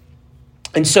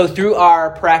And so through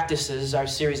our practices, our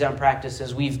series on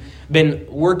practices, we've been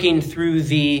working through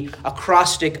the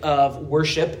acrostic of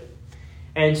worship.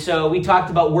 And so we talked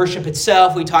about worship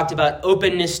itself. We talked about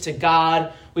openness to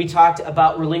God. We talked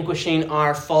about relinquishing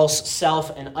our false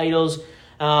self and idols.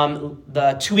 2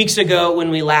 weeks ago when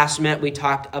we last met, we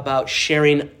talked about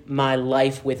sharing my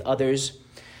life with others.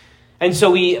 And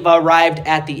so we've arrived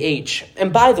at the H.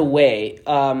 And by the way,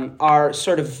 our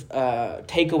sort of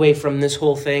takeaway from this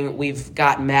whole thing, we've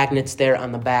got magnets there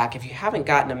on the back. If you haven't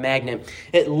gotten a magnet,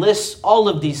 it lists all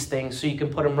of these things so you can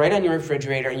put them right on your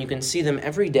refrigerator and you can see them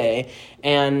every day.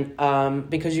 And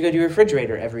because you go to your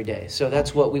refrigerator every day. So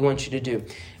that's what we want you to do,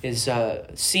 is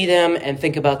see them and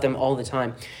think about them all the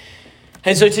time.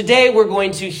 And so today we're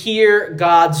going to hear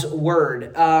God's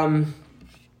word.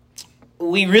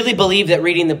 We really believe that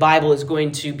reading the Bible is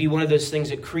going to be one of those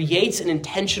things that creates an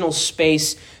intentional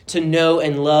space to know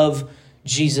and love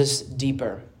Jesus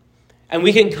deeper. And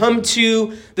we can come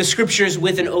to the scriptures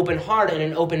with an open heart and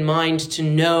an open mind to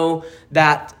know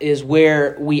that is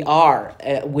where we are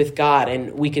with God,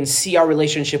 and we can see our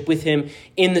relationship with him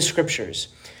in the scriptures.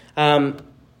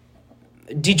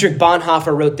 Dietrich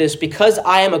Bonhoeffer wrote this: "Because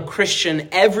I am a Christian,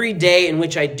 every day in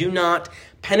which I do not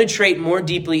penetrate more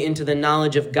deeply into the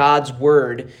knowledge of God's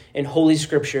word in Holy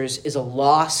Scriptures is a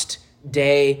lost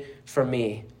day for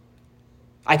me.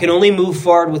 I can only move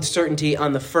forward with certainty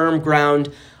on the firm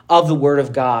ground of the word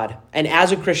of God. And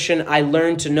as a Christian, I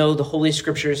learned to know the Holy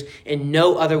Scriptures in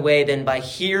no other way than by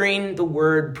hearing the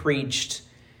word preached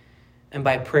and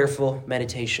by prayerful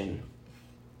meditation.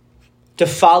 To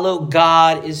follow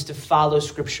God is to follow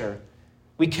Scripture.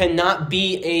 We cannot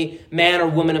be a man or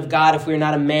woman of God if we're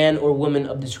not a man or woman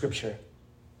of the Scripture.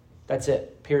 That's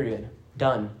it. Period.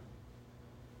 Done.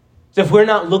 So if we're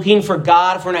not looking for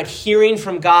God, if we're not hearing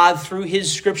from God through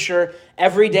his Scripture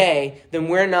every day, then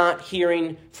we're not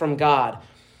hearing from God.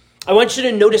 I want you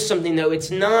to notice something, though.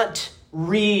 It's not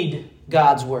read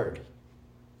God's word.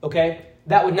 Okay?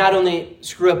 That would not only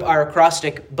screw up our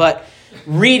acrostic, but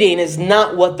reading is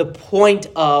not what the point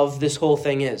of this whole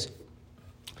thing is.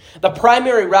 The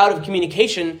primary route of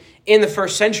communication in the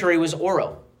first century was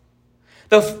oral.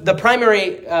 The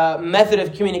primary method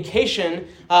of communication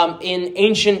in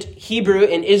ancient Hebrew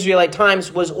and Israelite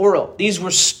times was oral. These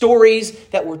were stories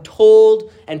that were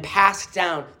told and passed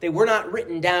down. They were not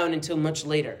written down until much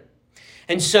later.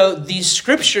 And so these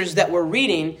scriptures that we're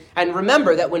reading, and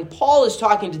remember that when Paul is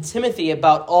talking to Timothy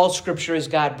about all scripture is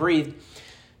God-breathed,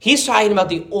 he's talking about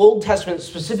the Old Testament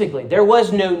specifically. There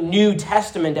was no New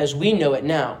Testament as we know it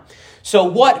now. So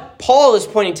what Paul is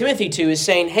pointing Timothy to is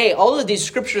saying, hey, all of these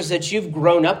scriptures that you've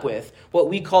grown up with, what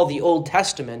we call the Old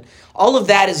Testament, all of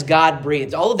that is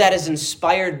God-breathed. All of that is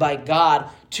inspired by God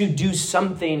to do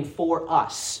something for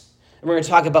us. And we're going to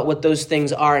talk about what those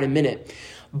things are in a minute.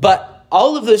 But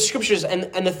all of those scriptures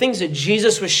and the things that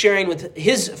Jesus was sharing with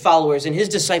his followers and his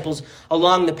disciples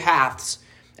along the paths,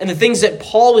 and the things that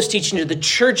Paul was teaching to the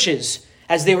churches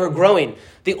as they were growing.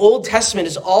 The Old Testament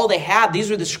is all they had. These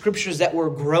were the scriptures that were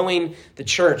growing the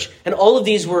church. And all of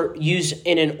these were used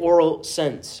in an oral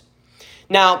sense.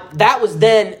 Now, that was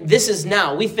then, this is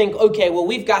now. We think, okay, well,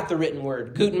 we've got the written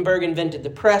word. Gutenberg invented the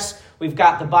press. We've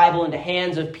got the Bible in the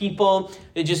hands of people.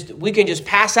 We can just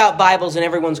pass out Bibles and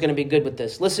everyone's going to be good with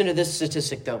this. Listen to this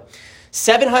statistic, though.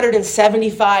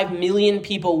 775 million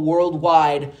people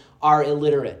worldwide are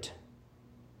illiterate.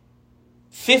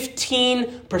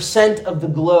 15% of the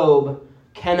globe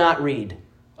cannot read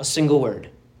a single word.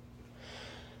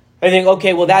 I think,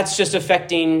 okay, well, that's just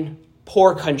affecting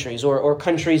poor countries or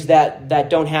countries that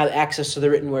don't have access to the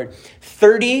written word.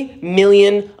 30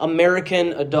 million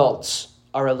American adults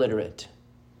are illiterate.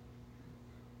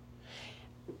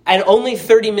 And only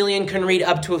 30 million can read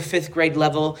up to a 5th grade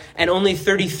level, and only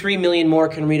 33 million more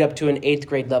can read up to an 8th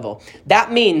grade level.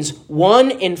 That means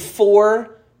 1 in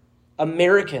 4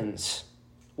 Americans,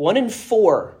 1 in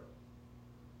 4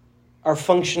 are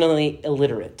functionally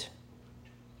illiterate.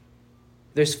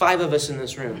 There's 5 of us in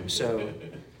this room, so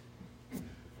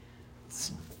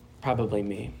it's probably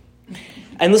me.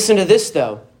 And listen to this,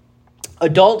 though.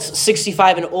 Adults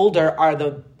 65 and older are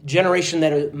the generation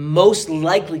that are most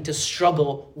likely to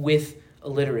struggle with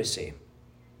illiteracy.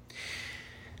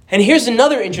 And here's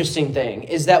another interesting thing,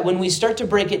 is that when we start to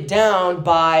break it down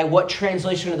by what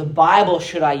translation of the Bible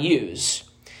should I use,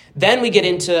 then we get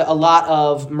into a lot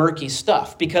of murky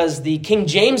stuff, because the King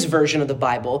James Version of the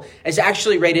Bible is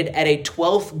actually rated at a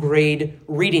 12th grade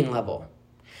reading level.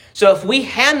 So if we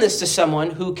hand this to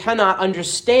someone who cannot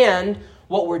understand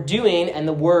what we're doing and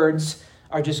the words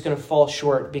are just going to fall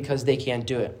short because they can't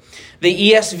do it.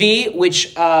 The ESV,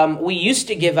 which we used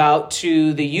to give out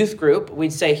to the youth group,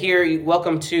 we'd say, here,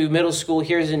 welcome to middle school,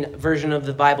 here's a version of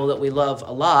the Bible that we love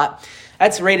a lot.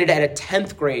 That's rated at a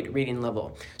 10th grade reading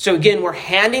level. So again, we're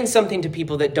handing something to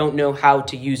people that don't know how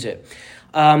to use it.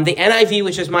 The NIV,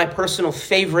 which is my personal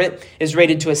favorite, is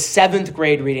rated to a 7th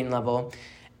grade reading level.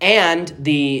 And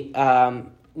the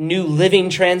New Living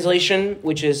Translation,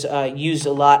 which is used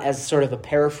a lot as sort of a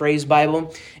paraphrase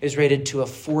Bible, is rated to a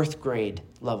 4th grade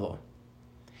level.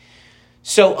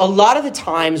 So a lot of the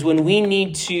times when we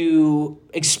need to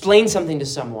explain something to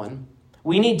someone,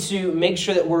 we need to make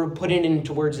sure that we're putting it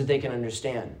into words that they can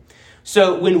understand.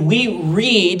 So when we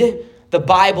read the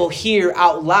Bible here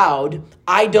out loud,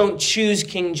 I don't choose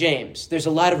King James. There's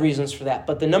a lot of reasons for that,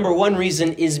 but the number one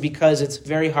reason is because it's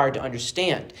very hard to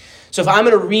understand. So if I'm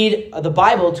going to read the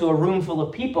Bible to a room full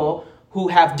of people who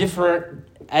have different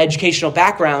educational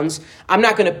backgrounds, I'm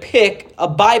not going to pick a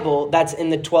Bible that's in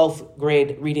the 12th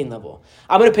grade reading level.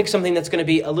 I'm going to pick something that's going to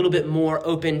be a little bit more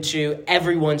open to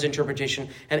everyone's interpretation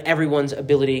and everyone's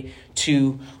ability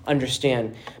to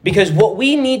understand. Because what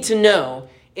we need to know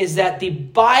is that the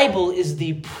Bible is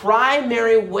the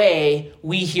primary way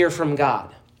we hear from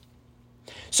God.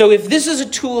 So if this is a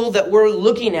tool that we're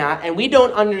looking at and we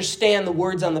don't understand the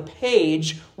words on the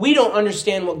page, we don't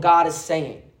understand what God is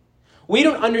saying. We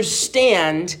don't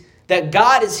understand that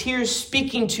God is here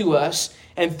speaking to us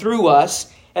and through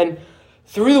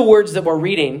the words that we're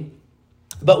reading,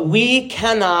 but we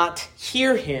cannot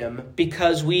hear him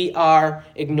because we are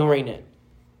ignoring it.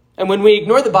 And when we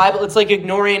ignore the Bible, it's like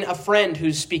ignoring a friend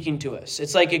who's speaking to us.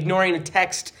 It's like ignoring a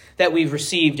text that we've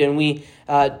received and we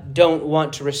don't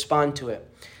want to respond to it.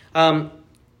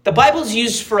 The Bible's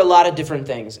used for a lot of different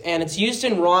things, and it's used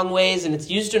in wrong ways and it's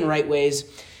used in right ways.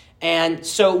 And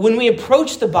so when we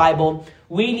approach the Bible,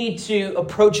 we need to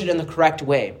approach it in the correct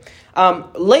way.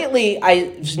 Lately,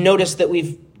 I've noticed that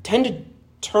we've tended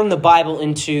to turn the Bible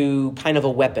into kind of a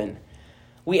weapon.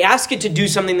 We ask it to do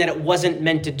something that it wasn't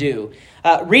meant to do.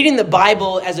 Reading the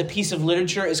Bible as a piece of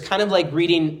literature is kind of like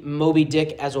reading Moby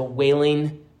Dick as a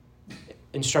whaling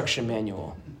instruction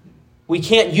manual. We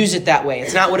can't use it that way.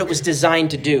 It's not what it was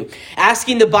designed to do.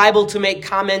 Asking the Bible to make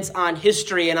comments on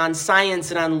history and on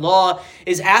science and on law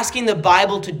is asking the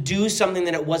Bible to do something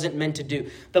that it wasn't meant to do.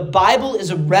 The Bible is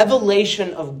a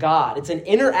revelation of God. It's an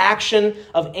interaction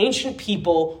of ancient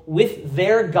people with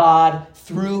their God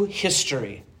through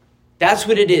history. That's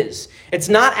what it is. It's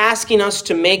not asking us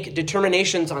to make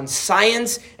determinations on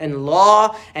science and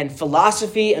law and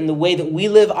philosophy and the way that we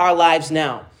live our lives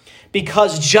now.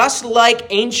 Because just like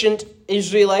ancient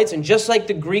Israelites and just like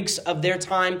the Greeks of their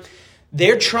time,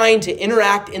 they're trying to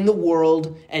interact in the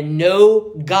world and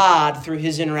know God through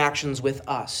his interactions with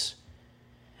us.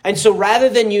 And so rather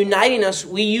than uniting us,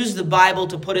 we use the Bible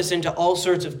to put us into all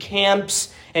sorts of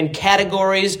camps and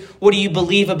categories. What do you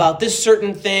believe about this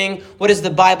certain thing? What is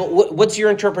the Bible? What's your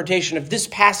interpretation of this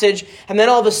passage? And then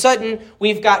all of a sudden,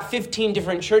 we've got 15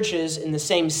 different churches in the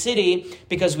same city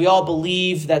because we all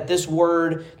believe that this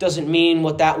word doesn't mean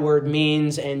what that word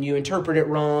means, and you interpret it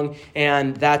wrong,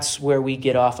 and that's where we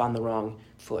get off on the wrong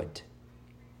foot.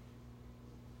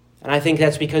 And I think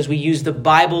that's because we use the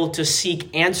Bible to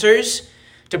seek answers,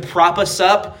 to prop us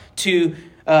up,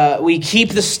 we keep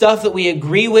the stuff that we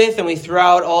agree with and we throw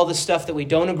out all the stuff that we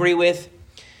don't agree with.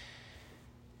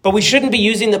 But we shouldn't be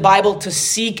using the Bible to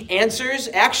seek answers.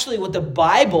 Actually, what the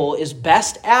Bible is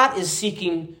best at is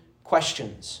seeking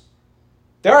questions.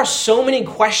 There are so many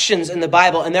questions in the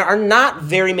Bible and there are not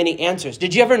very many answers.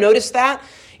 Did you ever notice that?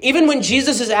 Even when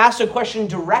Jesus is asked a question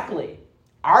directly,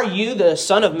 are you the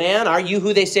Son of Man? Are you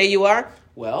who they say you are?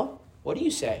 Well, what do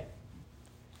you say?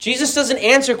 Jesus doesn't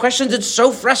answer questions. It's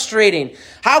so frustrating.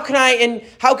 How can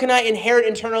I inherit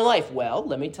eternal life? Well,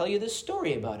 let me tell you this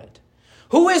story about it.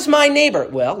 Who is my neighbor?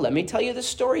 Well, let me tell you this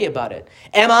story about it.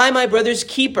 Am I my brother's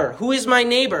keeper? Who is my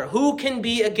neighbor? Who can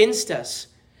be against us?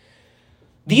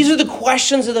 These are the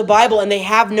questions of the Bible, and they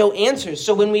have no answers.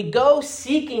 So when we go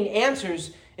seeking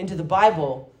answers into the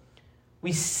Bible,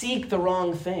 we seek the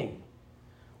wrong thing.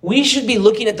 We should be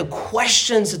looking at the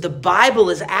questions that the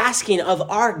Bible is asking of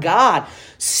our God,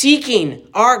 seeking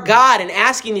our God and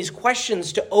asking these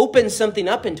questions to open something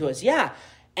up into us. Yeah,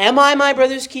 am I my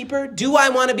brother's keeper? Do I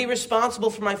want to be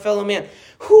responsible for my fellow man?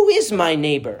 Who is my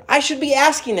neighbor? I should be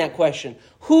asking that question.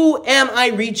 Who am I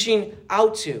reaching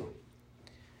out to?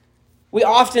 We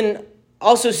often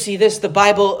also see this, the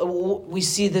Bible, we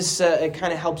see this, it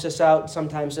kind of helps us out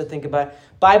sometimes to think about it.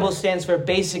 Bible stands for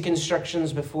basic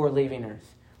instructions before leaving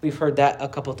earth. We've heard that a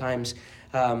couple times.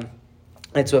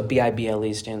 That's what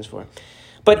BIBLE stands for.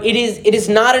 But it is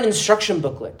not an instruction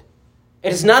booklet.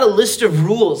 It is not a list of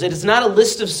rules. It is not a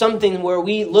list of something where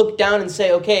we look down and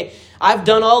say, okay, I've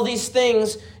done all these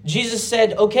things. Jesus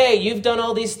said, okay, you've done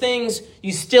all these things.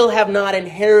 You still have not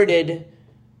inherited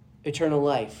eternal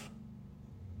life.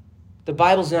 The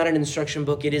Bible's not an instruction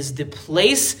book. It is the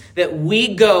place that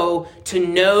we go to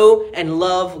know and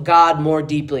love God more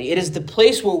deeply. It is the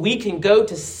place where we can go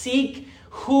to seek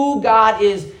who God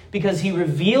is, because he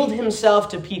revealed himself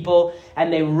to people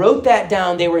and they wrote that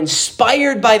down. They were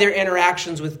inspired by their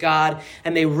interactions with God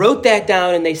and they wrote that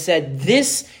down and they said,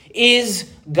 this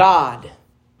is God.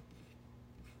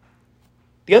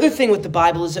 The other thing with the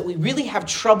Bible is that we really have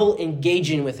trouble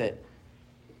engaging with it.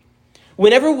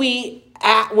 Whenever we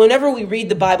read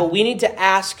the Bible, we need to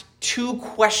ask two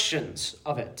questions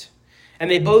of it.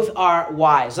 And they both are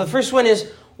why. So the first one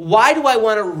is, why do I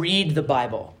want to read the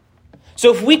Bible?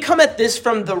 So if we come at this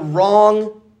from the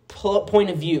wrong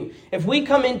point of view, if we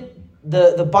come in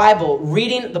the Bible,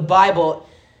 reading the Bible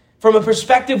from a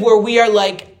perspective where we are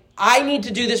like, I need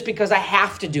to do this because I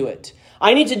have to do it.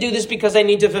 I need to do this because I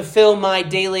need to fulfill my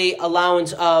daily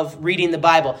allowance of reading the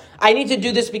Bible. I need to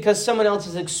do this because someone else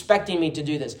is expecting me to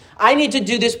do this. I need to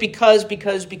do this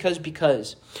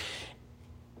because.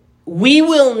 We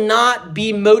will not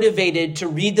be motivated to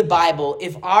read the Bible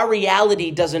if our reality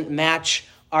doesn't match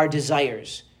our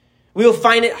desires. We will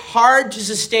find it hard to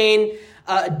sustain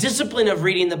a discipline of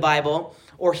reading the Bible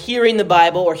or hearing the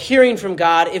Bible or hearing from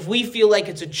God if we feel like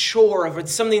it's a chore or if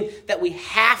it's something that we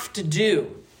have to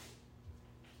do.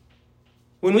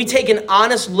 When we take an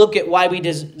honest look at why we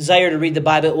desire to read the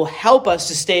Bible, it will help us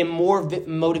to stay more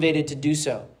motivated to do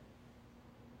so.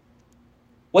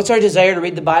 What's our desire to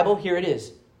read the Bible? Here it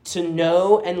is. To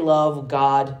know and love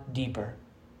God deeper.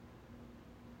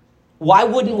 Why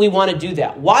wouldn't we want to do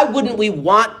that? Why wouldn't we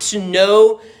want to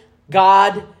know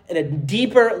God at a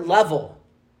deeper level?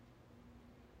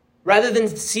 Rather than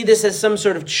see this as some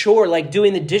sort of chore, like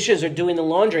doing the dishes or doing the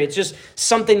laundry. It's just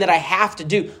something that I have to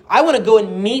do. I want to go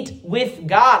and meet with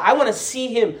God. I want to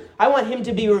see him. I want him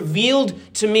to be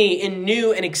revealed to me in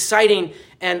new and exciting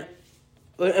and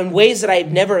ways that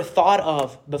I've never thought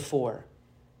of before.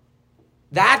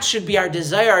 That should be our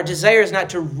desire. Our desire is not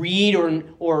to read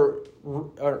or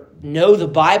know the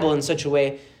Bible in such a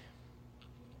way.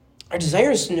 Our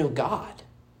desire is to know God.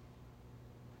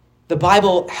 The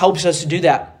Bible helps us to do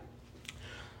that.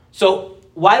 So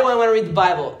why do I want to read the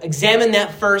Bible? Examine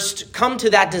that first. Come to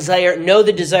that desire. Know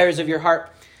the desires of your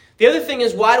heart. The other thing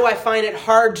is, why do I find it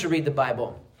hard to read the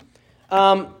Bible?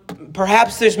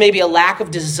 Perhaps there's maybe a lack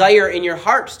of desire in your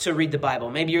heart to read the Bible.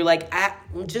 Maybe you're like,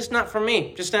 just not for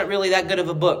me. Just not really that good of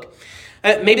a book.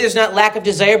 Maybe there's not lack of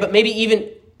desire, but maybe even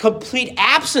complete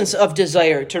absence of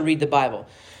desire to read the Bible.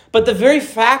 But the very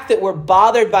fact that we're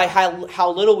bothered by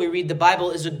how little we read the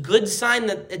Bible is a good sign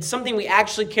that it's something we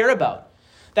actually care about.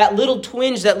 That little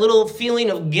twinge, that little feeling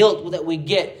of guilt that we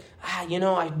get. I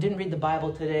didn't read the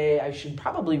Bible today. I should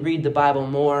probably read the Bible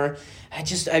more. I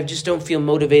just don't feel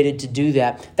motivated to do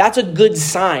that. That's a good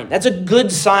sign. That's a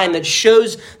good sign that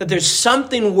shows that there's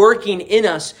something working in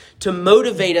us to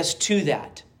motivate us to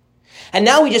that. And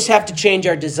now we just have to change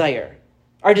our desire.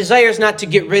 Our desire is not to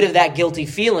get rid of that guilty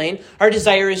feeling. Our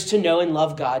desire is to know and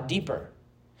love God deeper.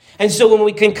 And so when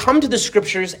we can come to the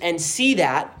scriptures and see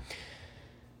that,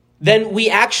 then we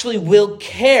actually will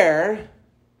care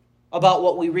about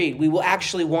what we read. We will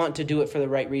actually want to do it for the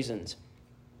right reasons.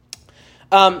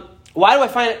 Why do I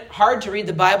find it hard to read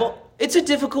the Bible? It's a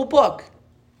difficult book.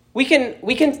 We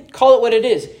can call it what it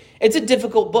is. It's a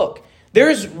difficult book.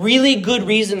 There's really good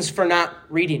reasons for not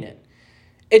reading it.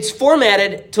 It's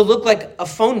formatted to look like a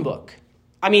phone book.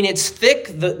 I mean, it's thick.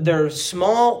 There are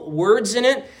small words in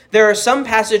it. There are some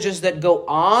passages that go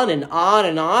on and on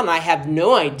and on. I have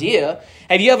no idea.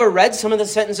 Have you ever read some of the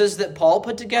sentences that Paul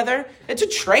put together? It's a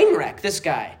train wreck, this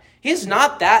guy. He's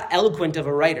not that eloquent of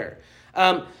a writer.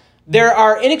 There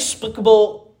are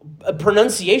inexplicable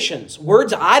pronunciations.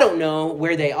 Words I don't know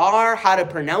where they are, how to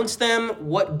pronounce them,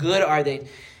 what good are they.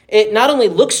 It not only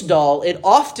looks dull, it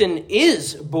often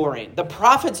is boring. The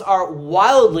prophets are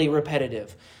wildly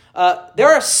repetitive. There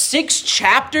are 6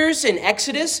 chapters in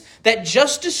Exodus that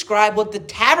just describe what the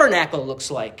tabernacle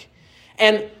looks like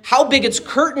and how big its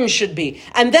curtains should be.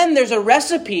 And then there's a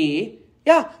recipe.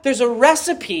 There's a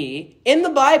recipe in the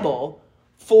Bible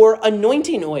for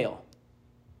anointing oil.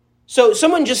 So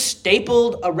someone just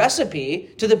stapled a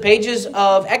recipe to the pages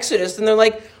of Exodus and they're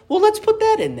like, well, let's put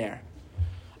that in there.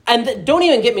 And don't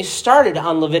even get me started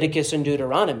on Leviticus and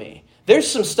Deuteronomy. There's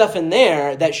some stuff in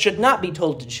there that should not be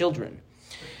told to children.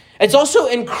 It's also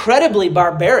incredibly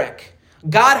barbaric.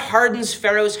 God hardens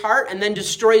Pharaoh's heart and then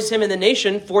destroys him and the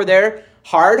nation for their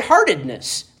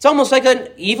hard-heartedness. It's almost like an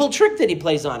evil trick that he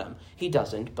plays on him. He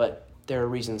doesn't, but there are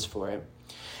reasons for it.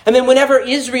 And then whenever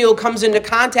Israel comes into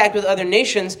contact with other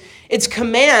nations, its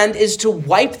command is to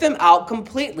wipe them out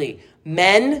completely.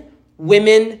 Men,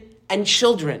 women, and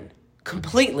children.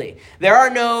 Completely. There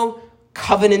are no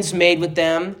covenants made with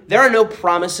them. There are no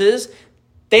promises.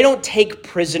 They don't take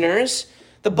prisoners.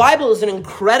 The Bible is an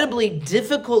incredibly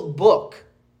difficult book.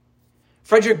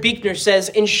 Frederick Buechner says,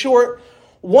 in short,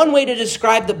 one way to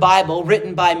describe the Bible,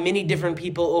 written by many different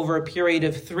people over a period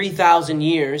of 3,000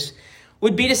 years,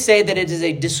 would be to say that it is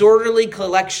a disorderly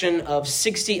collection of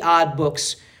 60-odd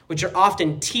books, which are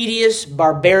often tedious,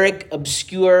 barbaric,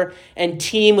 obscure, and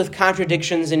teem with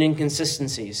contradictions and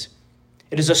inconsistencies.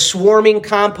 It is a swarming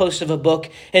compost of a book,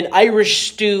 an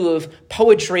Irish stew of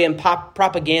poetry and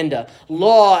propaganda,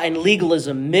 law and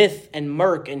legalism, myth and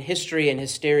murk, and history and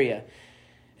hysteria.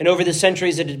 And over the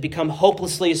centuries, it has become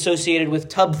hopelessly associated with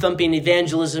tub-thumping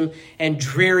evangelism and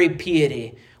dreary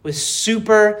piety, with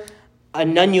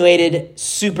super-annuated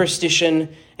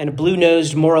superstition and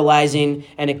blue-nosed moralizing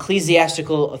and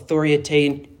ecclesiastical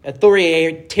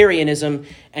authoritarianism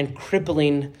and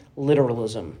crippling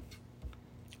literalism.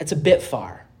 It's a bit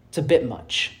far. It's a bit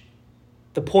much.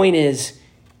 The point is,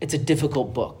 it's a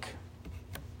difficult book.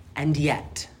 And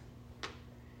yet,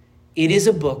 it is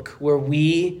a book where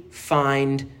we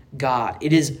find God.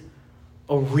 It is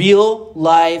a real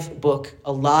live book,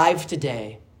 alive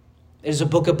today. It is a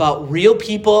book about real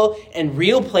people and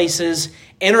real places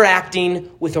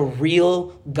interacting with a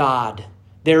real God.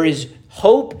 There is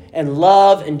hope and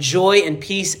love and joy and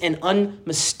peace and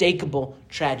unmistakable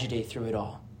tragedy through it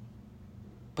all.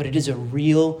 But it is a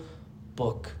real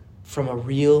book from a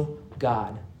real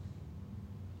God.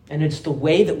 And it's the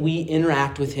way that we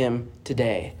interact with him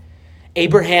today.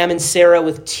 Abraham and Sarah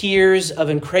with tears of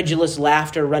incredulous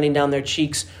laughter running down their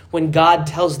cheeks when God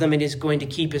tells them it is going to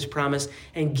keep his promise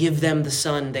and give them the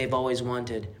son they've always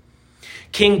wanted.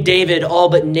 King David, all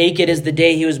but naked as the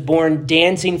day he was born,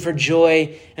 dancing for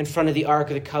joy in front of the Ark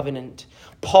of the Covenant.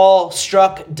 Paul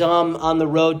struck dumb on the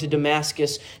road to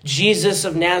Damascus. Jesus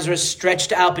of Nazareth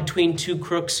stretched out between two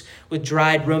crooks with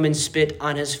dried Roman spit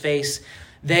on his face.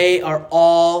 They are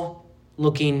all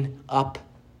looking up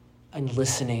and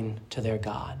listening to their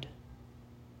God.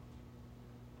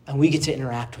 And we get to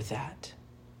interact with that.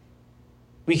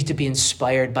 We get to be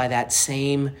inspired by that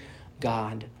same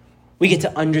God. We get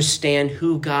to understand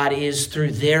who God is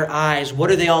through their eyes.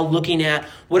 What are they all looking at?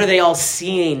 What are they all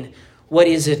seeing? What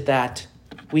is it that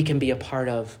we can be a part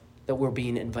of, that we're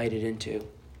being invited into?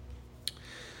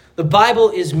 The Bible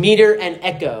is meter and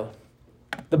echo.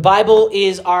 The Bible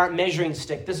is our measuring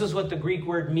stick. This is what the Greek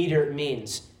word meter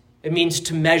means. It means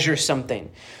to measure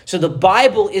something. So the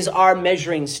Bible is our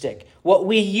measuring stick. What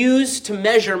we use to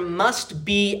measure must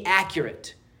be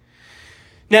accurate.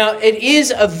 Now, it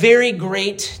is a very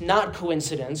great, not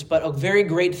coincidence, but a very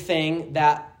great thing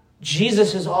that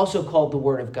Jesus is also called the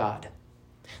Word of God.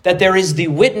 That there is the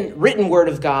written Word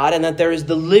of God and that there is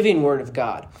the living Word of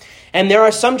God. And there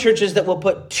are some churches that will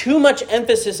put too much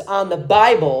emphasis on the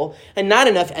Bible and not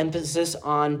enough emphasis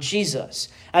on Jesus.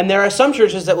 And there are some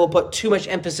churches that will put too much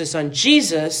emphasis on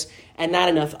Jesus and not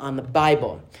enough on the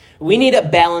Bible. We need a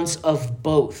balance of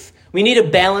both. We need a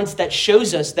balance that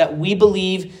shows us that we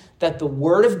believe that the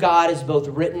Word of God is both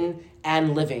written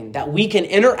and living, that we can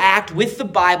interact with the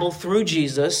Bible through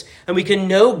Jesus, and we can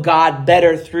know God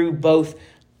better through both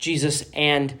Jesus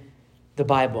and the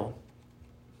Bible.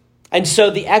 And so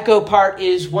the echo part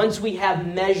is once we have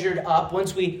measured up,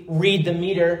 once we read the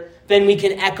meter, then we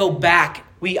can echo back.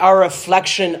 We are a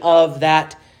reflection of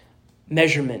that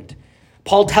measurement.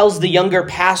 Paul tells the younger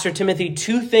pastor, Timothy,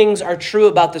 two things are true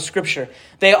about the Scripture.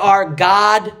 They are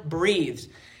God-breathed.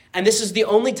 And this is the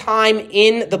only time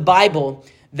in the Bible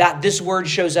that this word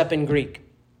shows up in Greek.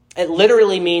 It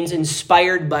literally means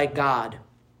inspired by God.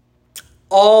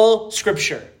 All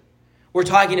Scripture. We're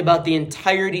talking about the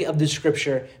entirety of the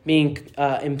Scripture being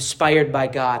inspired by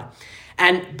God.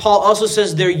 And Paul also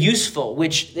says they're useful,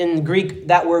 which in Greek,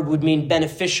 that word would mean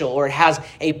beneficial, or it has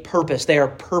a purpose. They are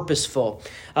purposeful.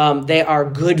 They are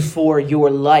good for your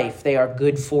life. They are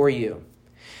good for you.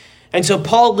 And so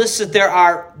Paul lists that there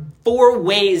are 4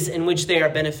 ways in which they are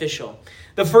beneficial.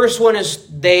 The first one is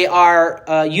they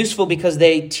are useful because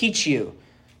they teach you.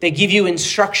 They give you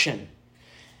instruction.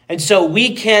 And so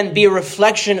we can be a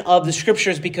reflection of the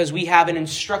Scriptures because we have an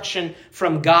instruction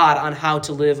from God on how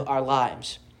to live our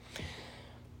lives.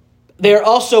 They are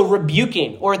also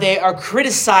rebuking, or they are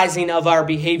criticizing of our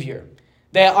behavior.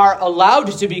 They are allowed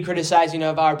to be criticizing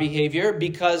of our behavior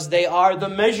because they are the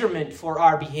measurement for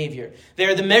our behavior.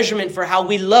 They're the measurement for how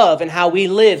we love and how we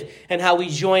live and how we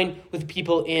join with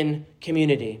people in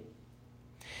community.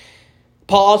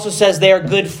 Paul also says they are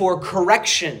good for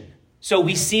correction. So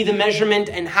we see the measurement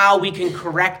and how we can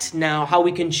correct now, how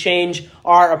we can change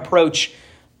our approach.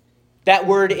 That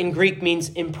word in Greek means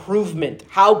improvement.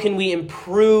 How can we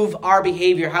improve our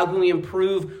behavior? How can we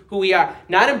improve who we are?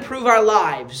 Not improve our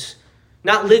lives,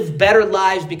 not live better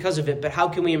lives because of it, but how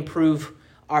can we improve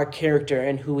our character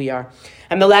and who we are?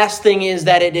 And the last thing is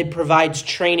that it provides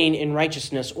training in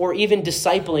righteousness, or even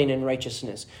discipling in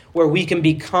righteousness, where we can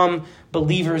become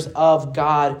believers of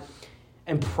God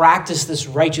and practice this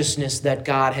righteousness that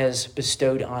God has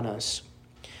bestowed on us.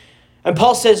 And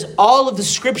Paul says all of the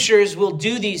scriptures will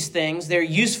do these things. They're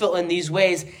useful in these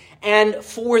ways. And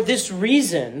for this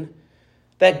reason,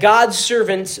 that God's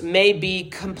servants may be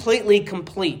completely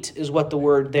complete, is what the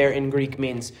word there in Greek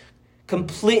means.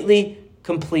 Completely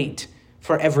complete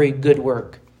for every good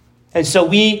work. And so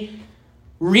we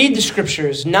read the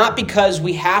scriptures not because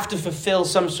we have to fulfill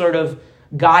some sort of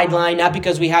guideline, not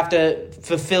because we have to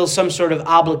fulfill some sort of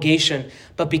obligation,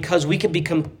 but because we can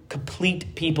become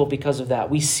complete people because of that.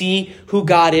 We see who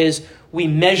God is, we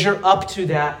measure up to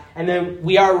that, and then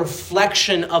we are a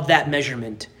reflection of that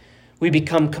measurement. We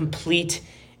become complete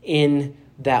in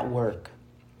that work.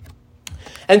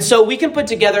 And so we can put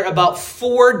together about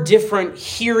 4 different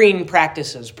hearing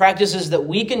practices that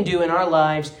we can do in our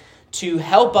lives to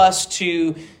help us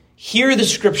to hear the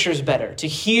scriptures better, to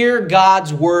hear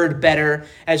God's word better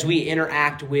as we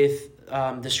interact with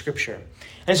the scripture.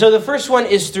 And so the first one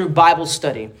is through Bible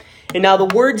study. And now the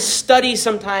word study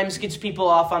sometimes gets people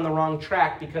off on the wrong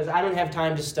track because I don't have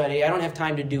time to study. I don't have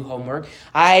time to do homework.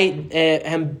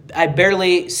 I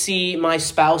barely see my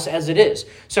spouse as it is.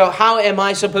 So how am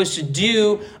I supposed to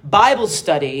do Bible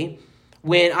study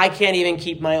when I can't even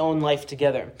keep my own life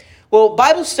together? Well,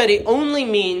 Bible study only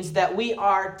means that we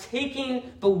are taking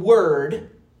the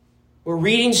word, we're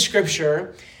reading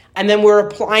scripture, and then we're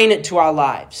applying it to our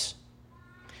lives.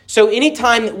 So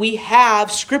anytime that we have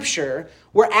scripture,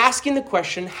 we're asking the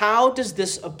question, how does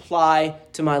this apply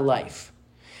to my life?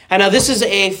 And now this is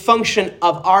a function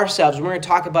of ourselves. We're going to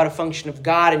talk about a function of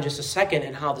God in just a second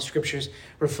and how the scriptures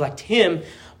reflect him.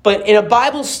 But in a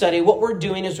Bible study, what we're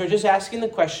doing is we're just asking the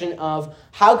question of,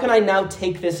 how can I now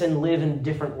take this and live in a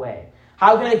different way?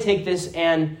 How can I take this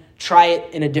and try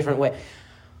it in a different way?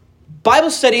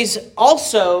 Bible studies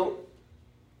also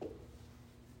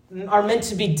are meant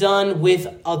to be done with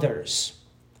others.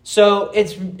 So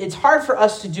it's hard for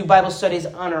us to do Bible studies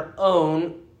on our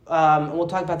own. And we'll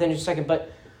talk about that in just a second.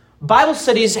 But Bible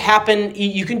studies happen,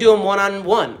 you can do them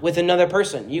one-on-one with another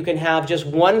person. You can have just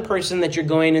one person that you're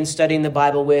going and studying the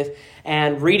Bible with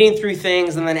and reading through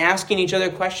things and then asking each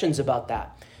other questions about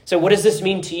that. So what does this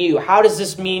mean to you? How does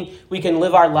this mean we can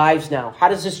live our lives now? How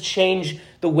does this change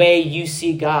the way you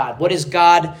see God? What is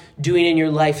God doing in your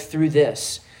life through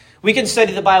this? We can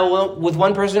study the Bible with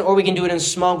one person, or we can do it in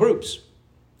small groups.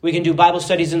 We can do Bible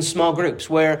studies in small groups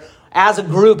where as a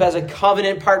group, as a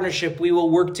covenant partnership, we will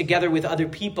work together with other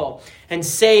people and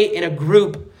say in a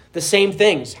group the same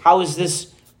things. How is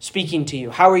this speaking to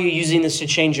you? How are you using this to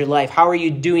change your life? How are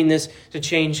you doing this to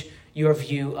change your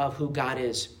view of who God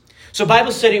is? So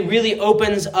Bible study really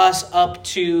opens us up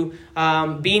to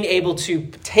being able to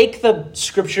take the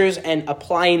scriptures and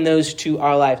applying those to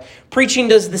our lives. Preaching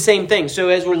does the same thing. So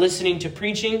as we're listening to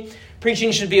preaching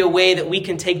should be a way that we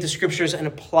can take the scriptures and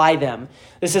apply them.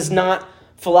 This is not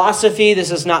philosophy.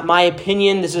 This is not my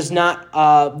opinion. This is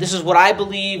not. This is what I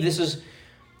believe.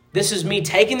 This is me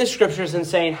taking the scriptures and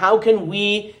saying, how can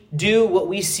we do what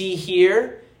we see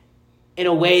here in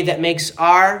a way that makes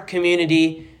our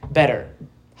community better?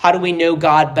 How do we know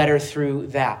God better through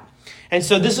that? And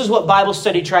so this is what Bible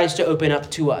study tries to open up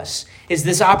to us, is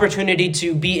this opportunity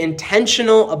to be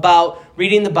intentional about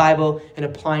reading the Bible and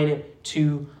applying it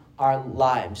to our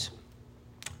lives.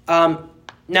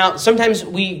 Now, sometimes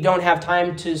we don't have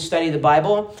time to study the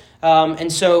Bible,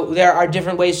 and so there are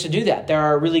different ways to do that. There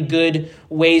are really good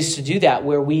ways to do that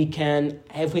where we can,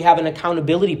 if we have an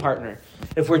accountability partner,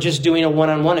 if we're just doing a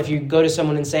one-on-one, if you go to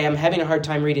someone and say, I'm having a hard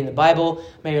time reading the Bible,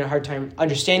 I'm having a hard time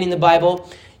understanding the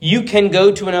Bible, you can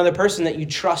go to another person that you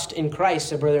trust in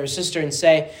Christ, a brother or sister, and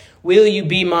say, will you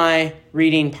be my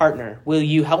reading partner? Will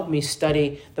you help me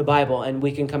study the Bible? And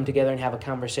we can come together and have a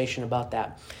conversation about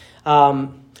that.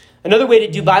 Another way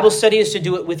to do Bible study is to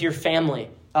do it with your family.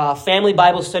 Family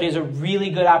Bible study is a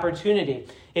really good opportunity.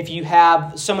 If you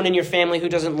have someone in your family who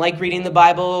doesn't like reading the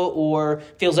Bible or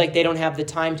feels like they don't have the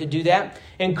time to do that,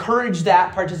 encourage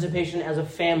that participation as a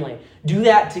family. Do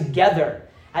that together.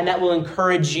 And that will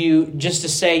encourage you just to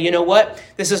say, you know what?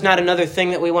 This is not another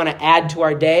thing that we want to add to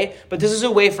our day, but this is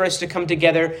a way for us to come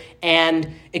together and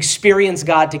experience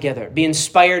God together, be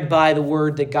inspired by the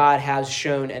word that God has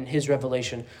shown and his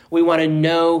revelation. We want to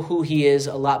know who he is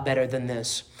a lot better than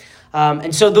this.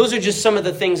 And so those are just some of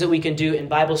the things that we can do in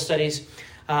Bible studies.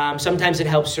 Sometimes it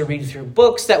helps to read through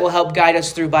books that will help guide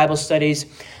us through Bible studies.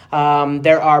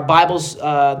 There are Bibles.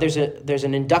 There's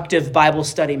an inductive Bible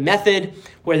study method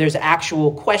where there's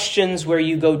actual questions where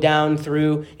you go down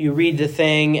through, you read the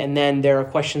thing, and then there are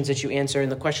questions that you answer,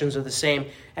 and the questions are the same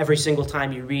every single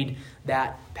time you read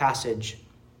that passage,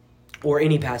 or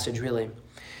any passage really.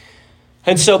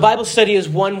 And so Bible study is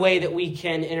one way that we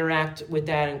can interact with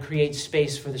that and create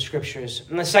space for the scriptures.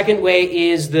 And the second way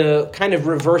is the kind of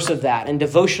reverse of that. And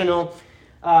devotionals,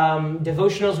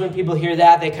 when people hear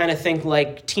that, they kind of think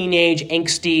like teenage,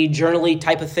 angsty, journaly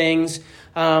type of things.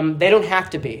 They don't have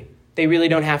to be. They really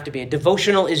don't have to be. A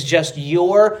devotional is just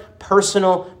your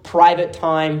personal, private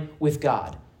time with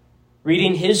God.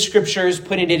 Reading his scriptures,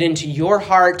 putting it into your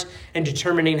heart, and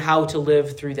determining how to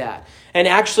live through that. And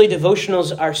actually,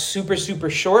 devotionals are super, super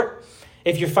short.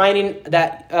 If you're finding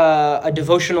that a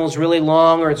devotional is really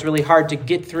long or it's really hard to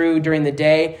get through during the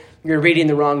day, you're reading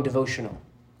the wrong devotional.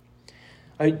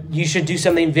 You should do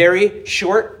something very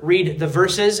short, read the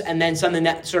verses, and then something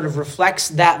that sort of reflects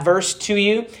that verse to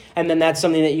you, and then that's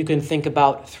something that you can think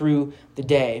about through the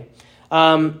day.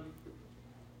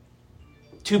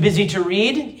 Too busy to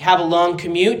read, have a long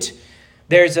commute.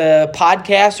 There's a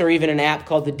podcast or even an app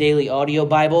called the Daily Audio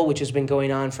Bible, which has been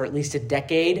going on for at least a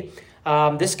decade.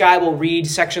 This guy will read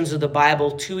sections of the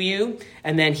Bible to you,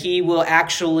 and then he will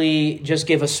actually just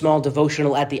give a small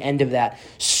devotional at the end of that.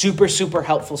 Super, super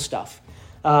helpful stuff.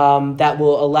 That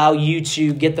will allow you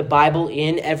to get the Bible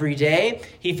in every day.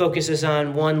 He focuses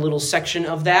on one little section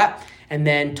of that and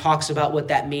then talks about what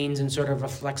that means and sort of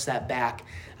reflects that back.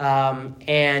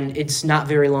 And it's not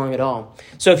very long at all.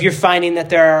 So if you're finding that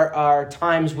there are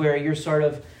times where you're sort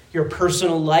of your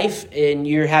personal life and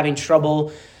you're having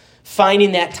trouble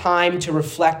finding that time to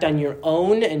reflect on your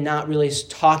own and not really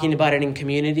talking about it in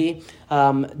community,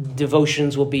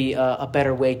 devotions will be a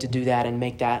better way to do that and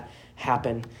make that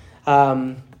happen.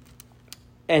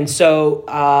 And so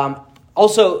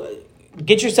also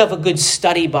get yourself a good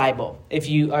study Bible if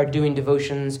you are doing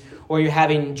devotions or you're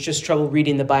having just trouble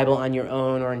reading the Bible on your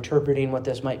own or interpreting what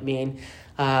this might mean.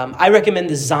 I recommend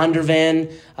the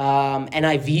Zondervan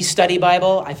NIV Study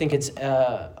Bible. I think it's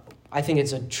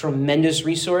a tremendous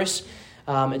resource.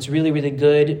 It's really, really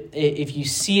good. If you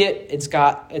see it, it's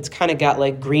kind of got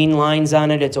like green lines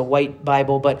on it. It's a white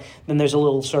Bible, but then there's a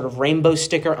little sort of rainbow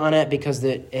sticker on it because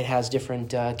it has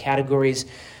different categories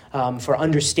for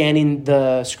understanding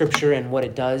the scripture and what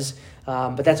it does.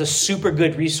 But that's a super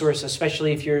good resource,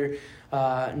 especially if you're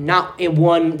not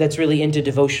one that's really into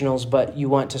devotionals, but you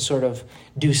want to sort of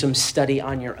do some study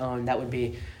on your own. That would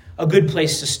be a good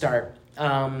place to start.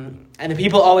 And the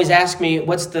people always ask me,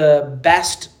 what's the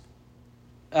best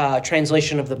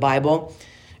translation of the Bible?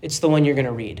 It's the one you're going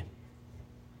to read.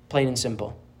 Plain and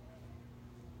simple.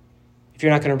 If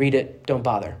you're not going to read it, don't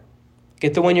bother.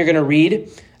 Get the one you're going to read.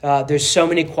 There's so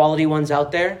many quality ones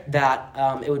out there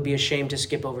that it would be a shame to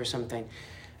skip over something.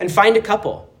 And find a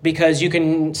couple, because you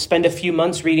can spend a few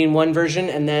months reading one version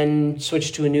and then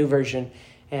switch to a new version,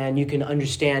 and you can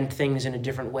understand things in a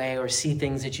different way or see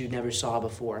things that you never saw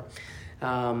before.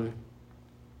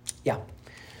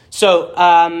 So,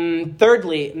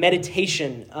 thirdly,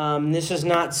 meditation. This is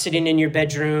not sitting in your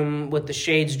bedroom with the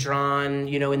shades drawn,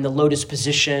 in the lotus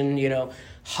position,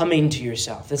 humming to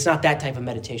yourself. It's not that type of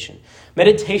meditation.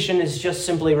 Meditation is just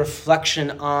simply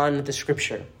reflection on the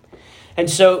scripture. And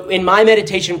so in my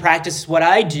meditation practice, what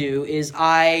I do is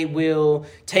I will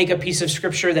take a piece of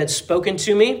scripture that's spoken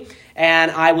to me,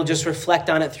 and I will just reflect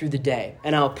on it through the day.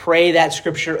 And I'll pray that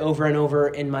scripture over and over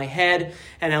in my head,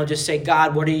 and I'll just say,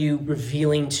 God, what are you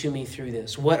revealing to me through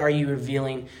this? What are you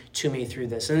revealing to me through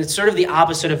this? And it's sort of the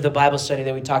opposite of the Bible study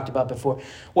that we talked about before,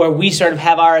 where we sort of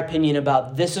have our opinion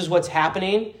about this is what's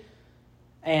happening,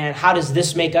 and how does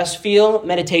this make us feel?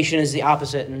 Meditation is the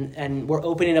opposite, and we're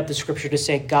opening up the scripture to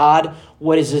say, God,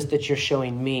 what is this that you're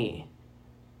showing me?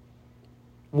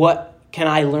 What can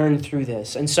I learn through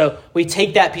this? And so we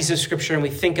take that piece of scripture and we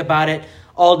think about it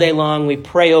all day long. We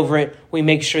pray over it. We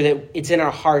make sure that it's in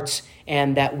our hearts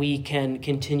and that we can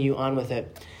continue on with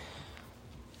it.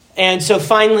 And so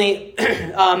finally,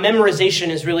 memorization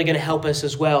is really going to help us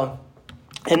as well.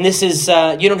 And this is,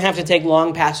 you don't have to take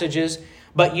long passages,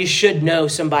 but you should know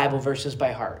some Bible verses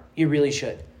by heart. You really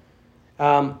should.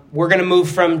 We're going to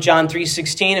move from John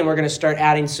 3:16, and we're going to start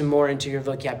adding some more into your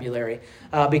vocabulary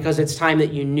because it's time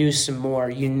that you knew some more.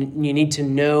 You need to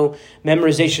know.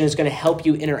 Memorization is going to help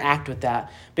you interact with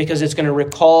that because it's going to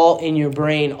recall in your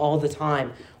brain all the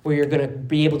time where you're going to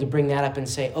be able to bring that up and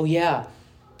say, oh yeah,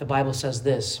 the Bible says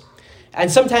this.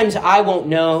 And sometimes I won't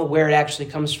know where it actually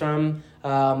comes from.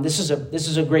 This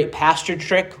is a great pastor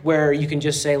trick where you can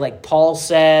just say like Paul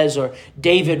says or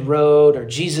David wrote or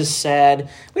Jesus said.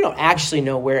 We don't actually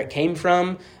know where it came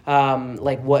from,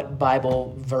 like what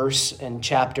Bible verse and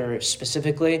chapter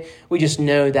specifically. We just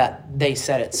know that they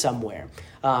said it somewhere.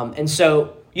 And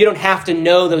so you don't have to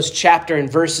know those chapter and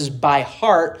verses by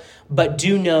heart, but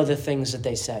do know the things that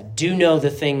they said. Do know the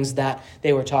things that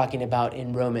they were talking about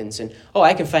in Romans. And,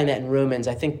 I can find that in Romans.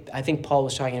 I think Paul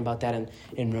was talking about that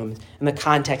in Romans, and the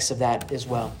context of that as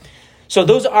well. So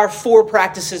those are 4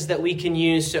 practices that we can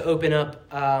use to open up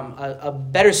a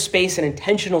better space, an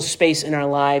intentional space in our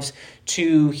lives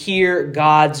to hear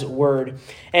God's word.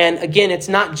 And again, it's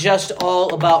not just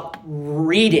all about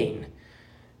reading.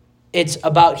 It's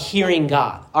about hearing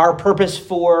God. Our purpose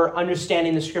for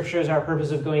understanding the scriptures, our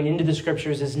purpose of going into the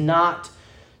scriptures is not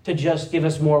to just give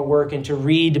us more work and to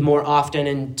read more often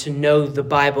and to know the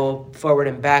Bible forward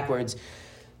and backwards.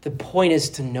 The point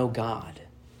is to know God.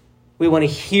 We want to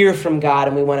hear from God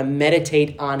and we want to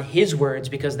meditate on his words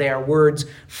because they are words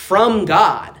from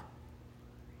God.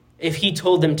 If he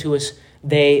told them to us,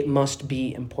 they must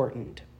be important.